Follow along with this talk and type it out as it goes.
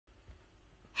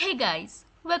Hey guys,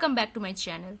 welcome back to my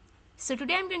channel. So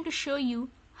today I'm going to show you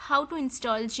how to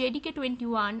install JDK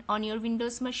 21 on your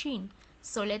Windows machine.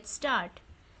 So let's start.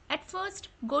 At first,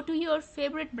 go to your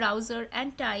favorite browser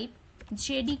and type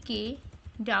JDK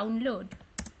download.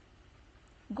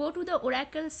 Go to the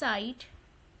Oracle site.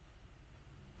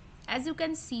 As you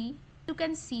can see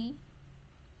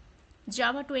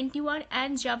Java 21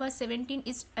 and Java 17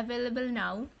 is available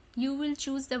now. You will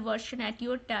choose the version at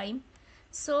your time.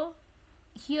 So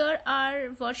here are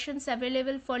versions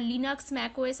available for Linux,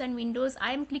 macOS and Windows.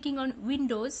 I am clicking on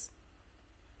Windows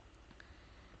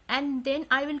and then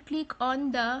I will click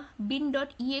on the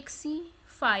bin.exe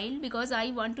file because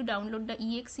I want to download the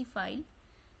exe file.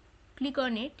 Click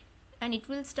on it and it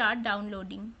will start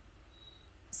downloading.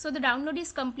 So the download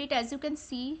is complete. As you can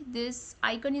see, this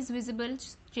icon is visible.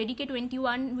 JDK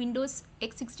 21 Windows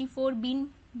x64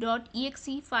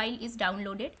 bin.exe file is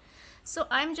downloaded. So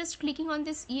I am just clicking on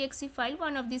this exe file,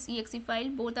 one of this exe file,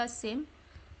 both are same.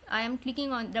 I am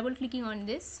double clicking on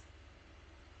this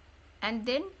and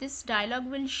then this dialog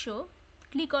will show.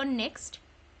 Click on next,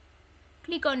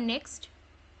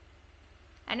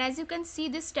 and as you can see,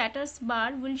 this status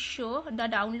bar will show the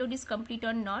download is complete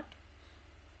or not.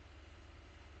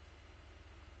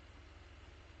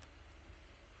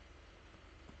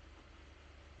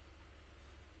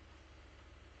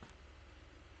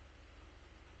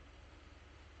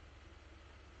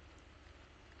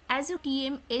 As your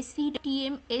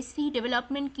TMAC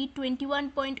development kit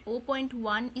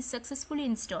 21.0.1 is successfully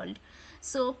installed.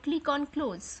 So click on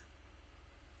close.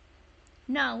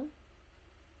 Now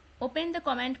open the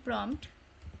command prompt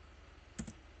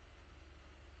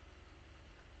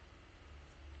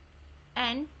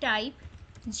and type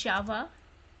Java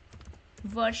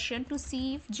version to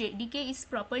see if JDK is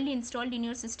properly installed in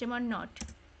your system or not.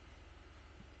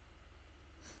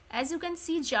 As you can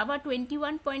see, Java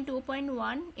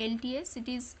 21.0.1 LTS, it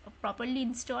is properly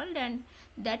installed and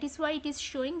that is why it is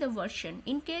showing the version.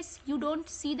 In case you don't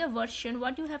see the version,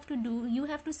 what you have to do, you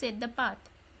have to set the path.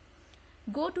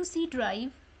 Go to C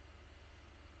drive,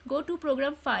 go to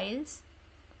program files,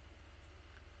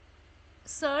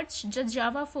 search the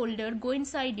Java folder, go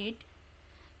inside it.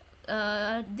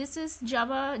 This is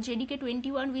Java JDK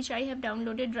 21 which I have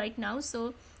downloaded right now.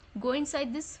 So go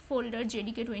inside this folder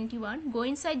JDK 21, go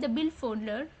inside the build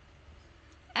folder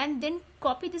and then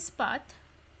copy this path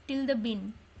till the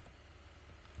bin.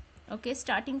 Okay,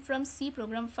 starting from C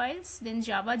program files, then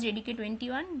Java JDK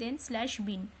 21, then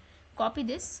 /bin. Copy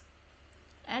this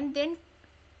and then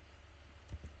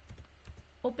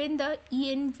open the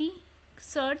env,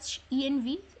 search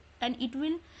env and it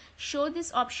will show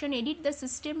this option, edit the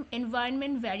system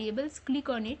environment variables. Click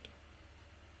on it.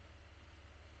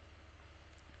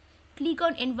 Click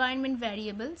on environment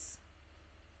variables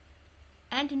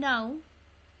and now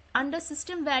under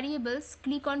system variables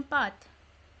click on path.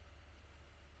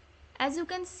 As you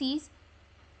can see,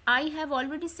 I have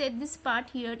already set this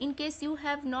path here. In case you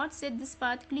have not set this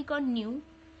path, click on new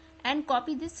and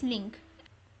copy this link.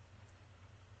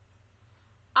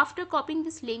 After copying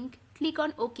this link, click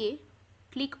on OK,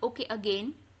 click OK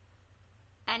again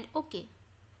and OK.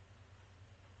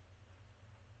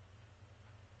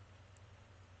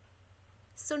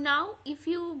 So now if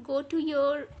you go to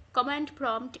your command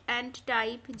prompt and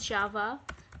type Java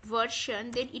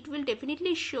version, then it will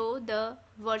definitely show the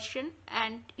version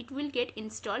and it will get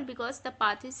installed because the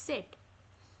path is set.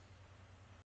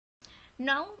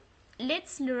 Now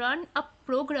let's run a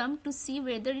program to see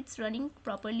whether it's running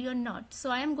properly or not. So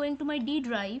I am going to my D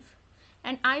drive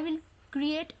and I will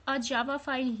create a Java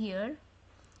file here.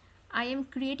 I am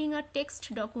creating a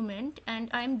text document and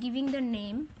I am giving the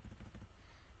name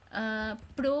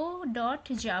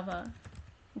pro.java.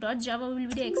 .java will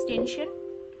be the extension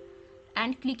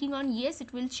and clicking on yes,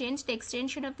 it will change the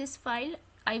extension of this file.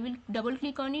 I will double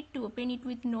click on it to open it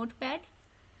with Notepad.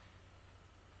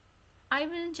 I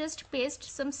will just paste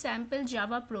some sample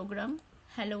Java program,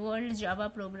 hello world Java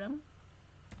program,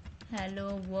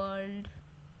 hello world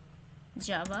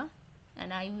Java,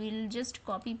 and I will just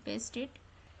copy paste it.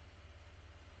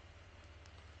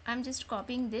 I'm just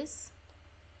copying this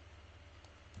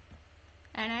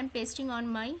and I'm pasting on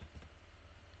my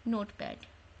Notepad.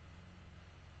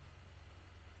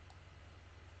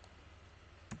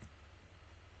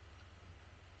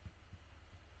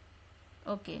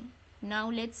 Okay,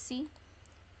 now let's see.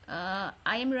 I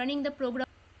am running the program.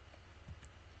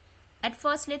 At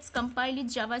first let's compile it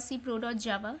javac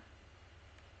pro.java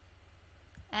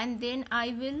and then I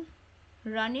will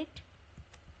run it.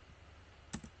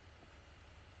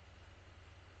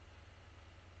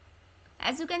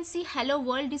 As you can see, hello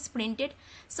world is printed.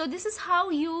 So this is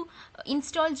how you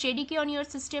install JDK on your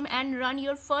system and run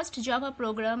your first Java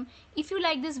program. If you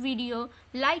like this video,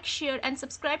 like, share and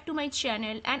subscribe to my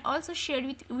channel, and also share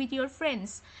it with your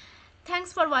friends.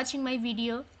 Thanks for watching my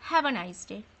video. Have a nice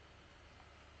day.